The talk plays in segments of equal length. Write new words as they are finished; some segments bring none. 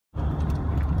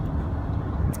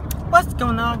What's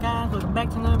going on, guys? Welcome back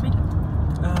to another video.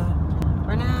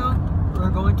 Right now we're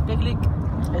going to Big Lake.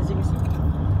 As you can see,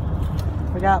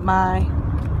 we got my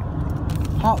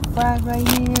hot fries right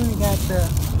here. We got the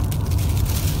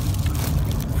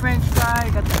French fry.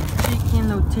 We got the chicken,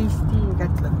 no tasty. We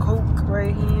got the Coke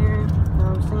right here. You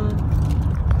know what I'm saying?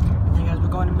 Hey guys, we're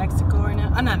going to Mexico right now.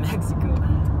 Not Mexico.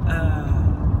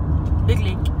 Big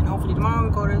Lake, and hopefully tomorrow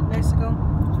we go to Mexico.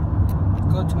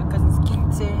 Go to my cousin's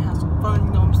quince, have some fun,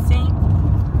 you know what I'm saying?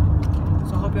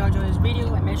 So I hope y'all enjoy this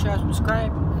video, and make sure y'all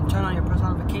subscribe and turn on your post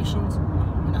notifications,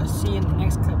 and I'll see you in the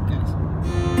next clip, guys.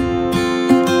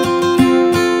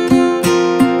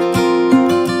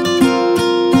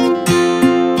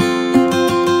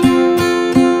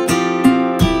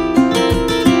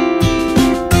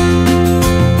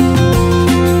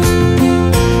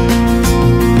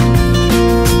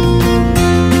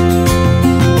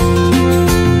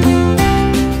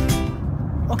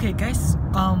 Okay guys,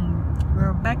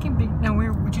 we're back in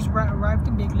we just arrived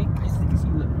in Big Lake. As you can see,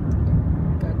 look,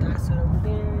 got that set over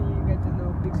there. You got the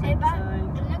little Big Lake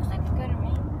sign. It looks like it's gonna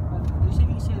rain. You see, if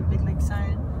you can see the Big Lake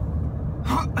sign.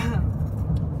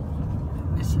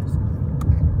 This is.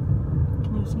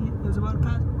 Can you see it? It's about to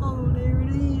pass. Oh, there it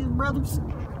is, brothers.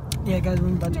 Yeah, guys, we're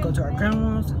about to go to our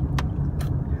grandma's.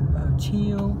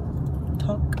 Chill,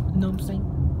 talk. You know what I'm saying?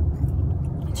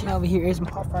 Chill over here. Here's some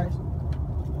hot fries.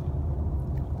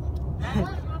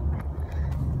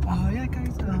 Yeah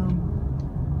guys,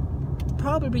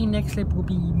 probably next clip will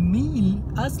be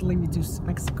us leaving to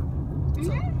Mexico.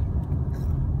 So,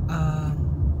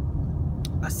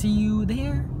 I'll see you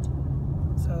there.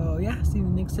 So yeah, see you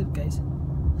in the next clip, guys.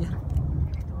 Yeah.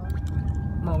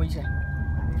 Mom, what you say?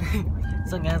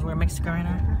 So guys, we're in Mexico right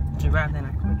now. Just arrived in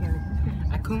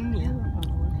Acuña.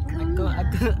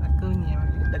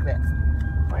 Look at that.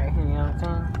 Right here, you know what I'm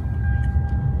saying?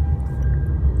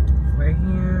 Right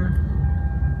here.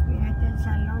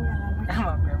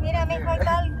 Mira, mijo, ahí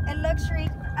está el luxury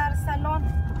salon.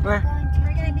 Where?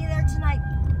 We're gonna be there tonight.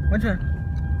 Which one?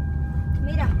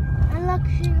 Mira, a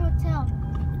luxury hotel.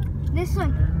 This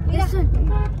one. This one.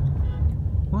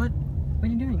 What? What are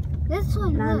you doing? This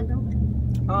one. Look.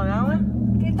 Oh, that one?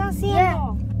 ¿Qué está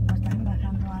haciendo? Están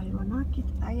bajando algo, ¿no?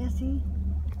 Ahí así.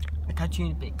 I caught you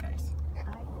in a bit, guys.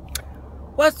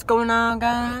 What's going on,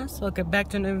 guys? Welcome back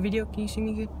to another video. Can you see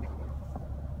me good?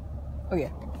 Oh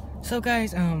yeah. So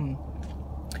guys,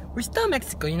 we're still in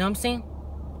Mexico, you know what I'm saying?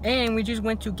 And we just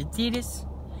went to Gutiérrez.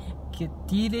 What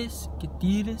do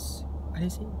you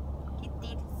say?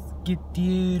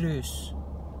 Gutiérrez.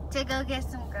 To go get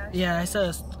some groceries. Yeah, it's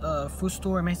a food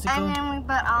store in Mexico. And then we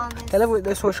bought all this. Okay,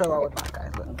 let's show you what we bought,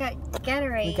 guys. Look. We got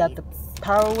Gatorade. We got the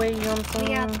Powerade, you know what I'm saying?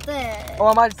 We got this. Oh,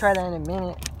 I'm about to try that in a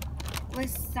minute.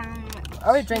 With some. I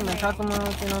already drank my chocolate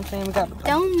milk, you know what I'm saying? We got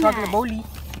Donut. chocolate boli.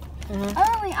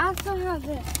 Oh, we also have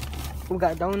this. We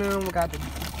got donut, we got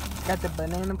the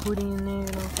banana pudding in there, you know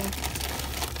what I'm saying?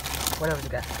 What else we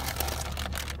got?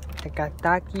 I got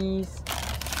Takis.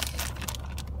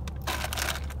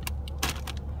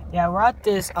 Yeah, we're at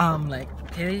this like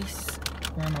place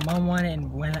where my mom wanted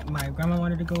and when my grandma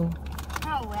wanted to go.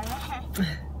 Oh, well.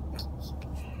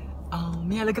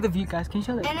 Yeah, look at the view, guys. Can you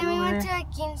show that? And then we went to a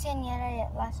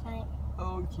quinceañera last night.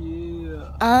 Oh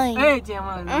yeah. Oh, Hey,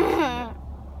 damn.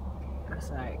 It's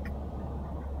like.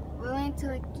 We went to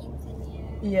a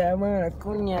quinceañera. Yeah, we're in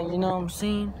Acuña, you know what I'm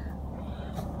saying?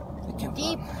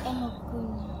 Deep in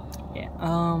Acuña.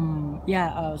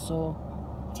 Yeah. So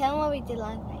Tell them what we did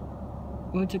last night.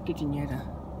 we went to quinceañera.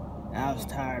 I was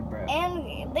tired, bro.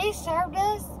 And they served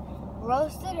us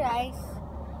roasted rice,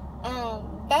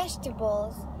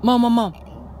 vegetables, Mom.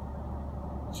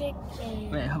 chicken.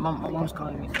 Wait, my mom's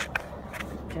calling me.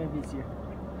 Can't be here.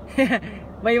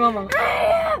 Wait, mama.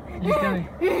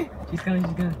 She's coming.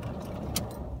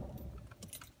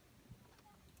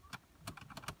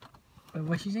 Wait,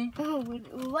 what's she saying? Oh,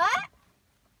 what?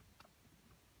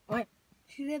 What?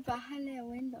 She said, bájale a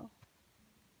window.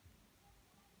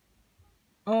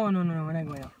 Oh, no, we're not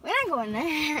going out. We're not going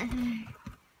there.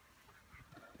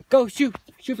 Go, shoot,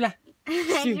 fly.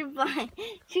 You're blind.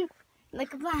 Shoot,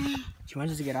 like a blind. She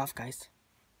wants us to get off, guys.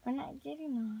 We're not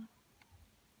getting off.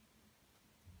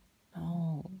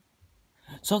 Oh.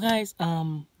 So, guys, what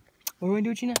are we gonna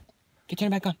do, Gina? Get turn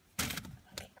it back on.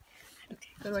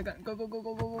 Okay. Go.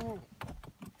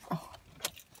 Oh,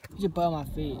 you just butt my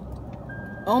feet.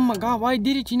 Oh my God, why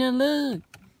did it, Gina? Look.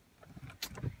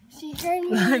 She heard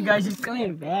me. Look, guys, she's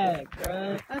coming back,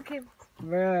 bro. Okay.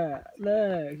 Bruh,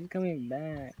 look, she's coming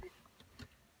back.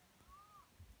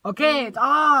 Okay, it's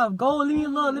off. Go, leave me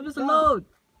alone. Leave us alone.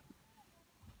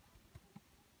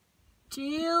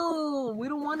 Chill. We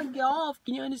don't want to get off.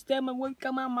 Can you understand my word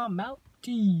come out of my mouth?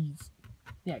 Jeez.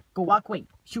 Yeah, go walk away.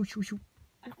 Shoot, shoot, shoot.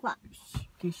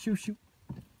 Okay, shoot, shoot.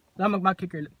 I'm about to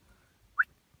kick her.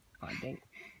 Oh, dang.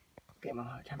 Okay,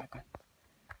 Mama, turn back on.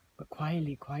 But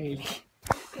quietly. Quiet.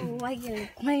 Why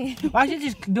don't you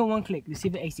just do one click to see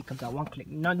if the AC comes out? One click.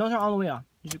 No, don't turn all the way on.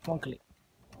 Just one click.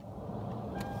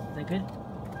 Is that good?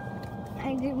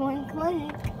 I did one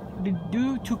click.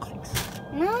 Do 2 clicks.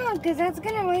 No, because that's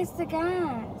gonna waste the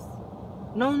gas.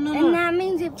 No. And that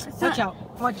means if Watch out.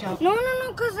 No,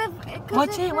 because if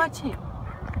Watch it.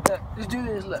 Look, let's do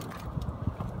this. Look.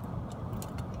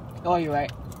 Oh, you're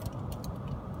right.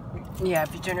 Yeah,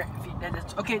 if you turn it.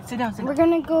 That's, okay, sit down. We're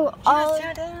gonna go all.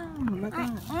 Sit down.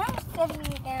 I'm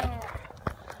sitting down.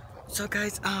 So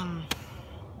guys,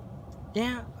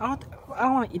 yeah, I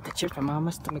don't want to eat the chips. My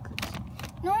mama's stomach hurts.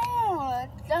 No,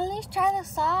 at least try the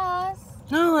sauce.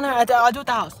 No, I'll do it at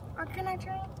the house. Or can I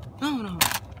try it? No.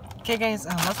 Okay, guys,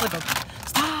 let's look up.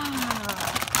 Stop.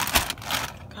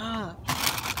 God.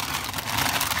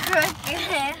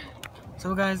 Crooked.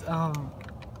 So guys,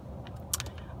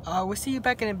 we'll see you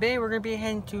back in a bit. We're gonna be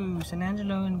heading to San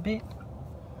Angelo in a bit.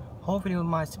 Hopefully with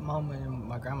my mom and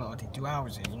my grandma will take 2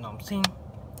 hours, you know what I'm saying?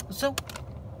 So,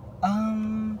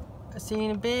 I'll see you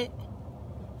in a bit.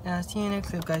 And I'll see you next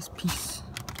clip, guys. Peace.